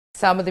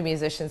some of the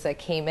musicians that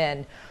came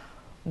in,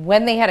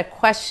 when they had a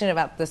question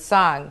about the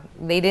song,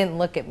 they didn't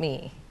look at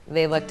me.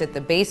 They looked at the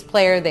bass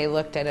player, they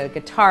looked at a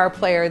guitar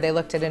player, they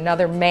looked at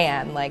another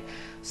man, like,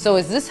 so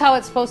is this how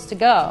it's supposed to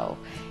go?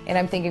 And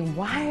I'm thinking,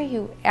 why are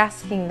you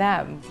asking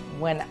them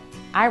when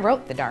I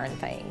wrote the darn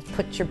thing?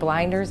 Put your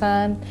blinders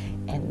on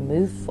and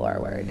move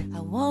forward. I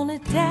wanna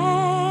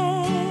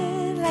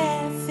die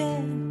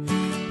laughing,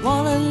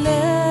 wanna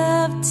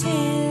love till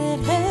it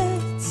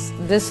hurts.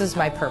 This is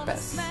my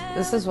purpose.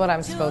 This is what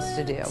I'm supposed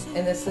to do.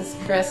 And this is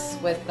Chris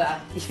with,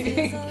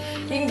 you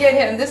can get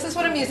him. This is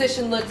what a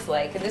musician looks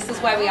like. And this is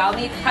why we all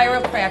need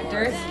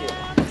chiropractors.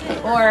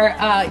 Or,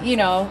 you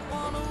know,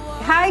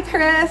 hi,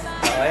 Chris.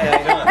 Hi,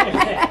 how you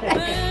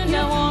doing? I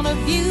wanna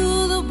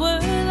view the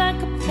world like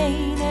a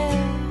painting.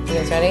 You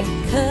guys ready?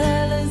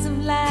 Colors of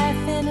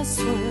life in a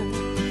swirl.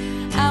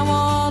 I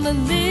wanna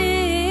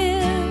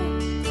live.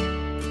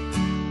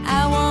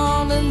 I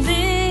wanna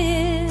live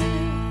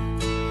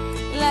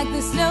like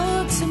there's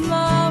no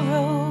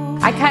tomorrow.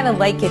 I kind of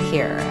like it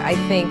here. I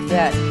think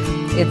that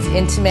it's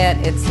intimate,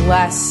 it's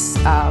less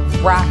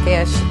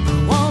rockish.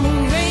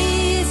 Wanna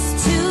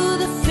race to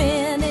the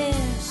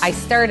finish. I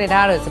started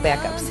out as a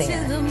backup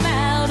singer.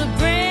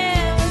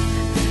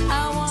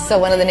 So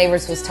one of the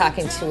neighbors was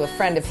talking to a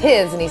friend of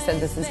his, and he said,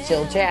 this is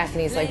Jill Jack.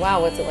 And he's like, wow,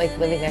 what's it like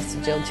living next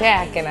to Jill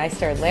Jack? And I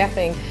started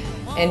laughing,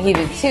 and he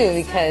did too,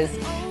 because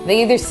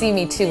they either see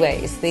me two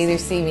ways. They either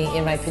see me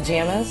in my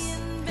pajamas,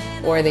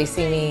 or they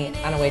see me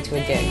on a way to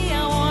a gig.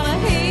 I wanna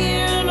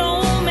hear an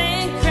old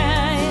man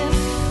crying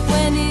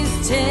when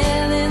he's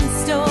telling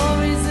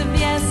stories of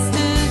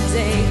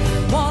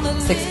yesterday. Wanna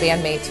 6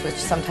 bandmates, which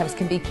sometimes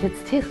can be kids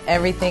too.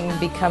 Everything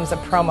becomes a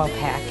promo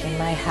pack in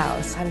my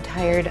house. I'm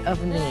tired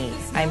of me.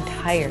 I'm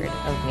tired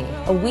of me.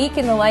 A week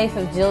in the life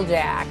of Jill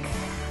Jack.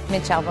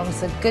 Mitch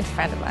Albom's a good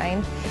friend of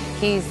mine.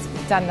 He's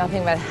done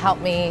nothing but help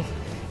me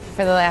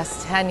for the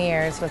last 10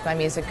 years with my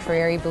music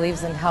career. He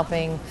believes in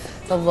helping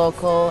the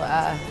local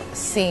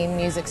scene,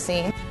 music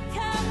scene.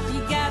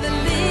 You gotta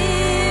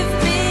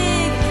live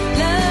big,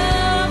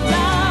 love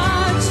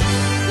large,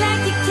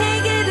 like you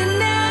can't get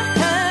enough.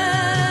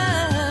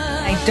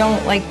 I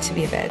don't like to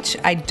be a bitch.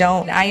 I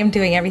don't. I am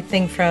doing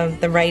everything from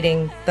the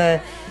writing,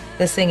 the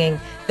singing,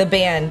 the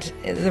band,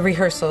 the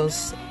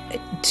rehearsals,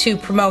 to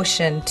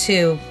promotion,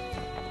 to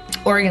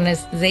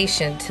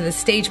organization, to the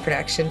stage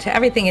production, to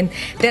everything, and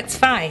that's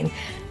fine.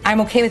 I'm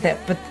okay with it,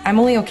 but I'm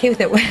only okay with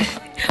it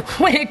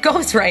when it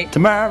goes right.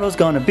 Tomorrow's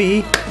gonna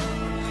be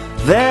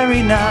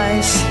very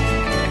nice.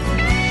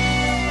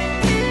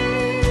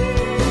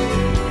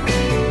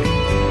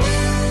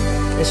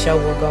 The show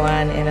will go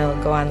on, and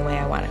it'll go on the way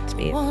I want it to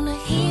be. Wanna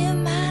hear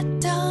my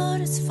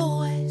daughter's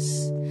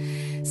voice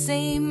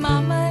say,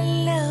 Mama, I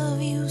love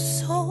you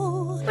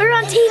so. We're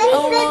on TV.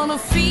 I wanna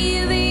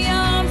feel the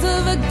arms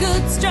of a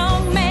good,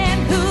 strong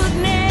man who'd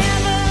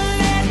never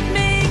let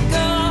me go.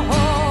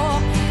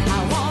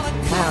 I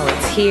wanna Wow,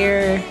 it's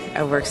here.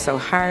 I work so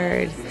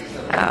hard.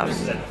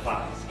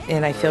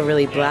 And I feel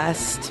really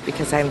blessed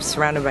because I'm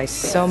surrounded by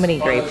so many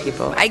great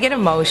people. I get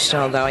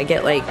emotional though. I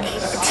get like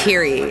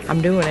teary.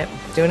 I'm doing it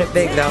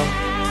big though.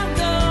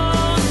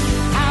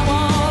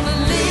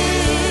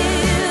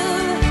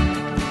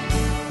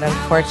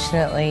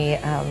 Unfortunately,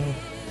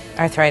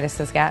 arthritis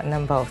has gotten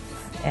them both.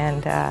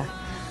 And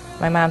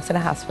my mom's in a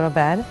hospital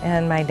bed,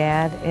 and my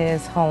dad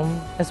is home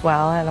as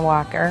well on a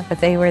walker. But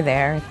they were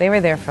there. They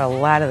were there for a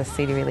lot of the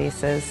CD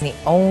releases. The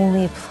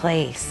only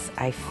place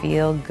I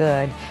feel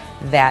good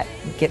that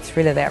gets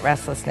rid of that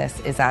restlessness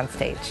is on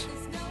stage.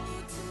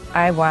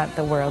 I want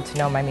the world to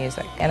know my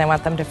music, and I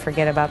want them to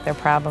forget about their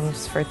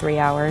problems for 3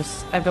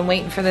 hours. I've been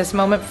waiting for this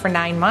moment for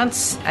 9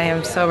 months. I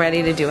am so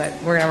ready to do it.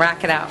 We're gonna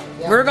rock it out.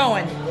 We're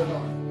going.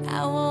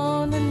 I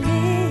wanna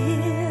live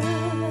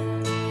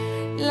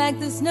like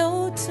there's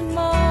no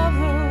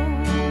tomorrow.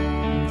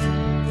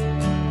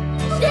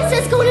 This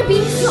is going to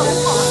be so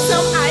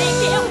awesome. I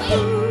can't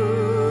wait.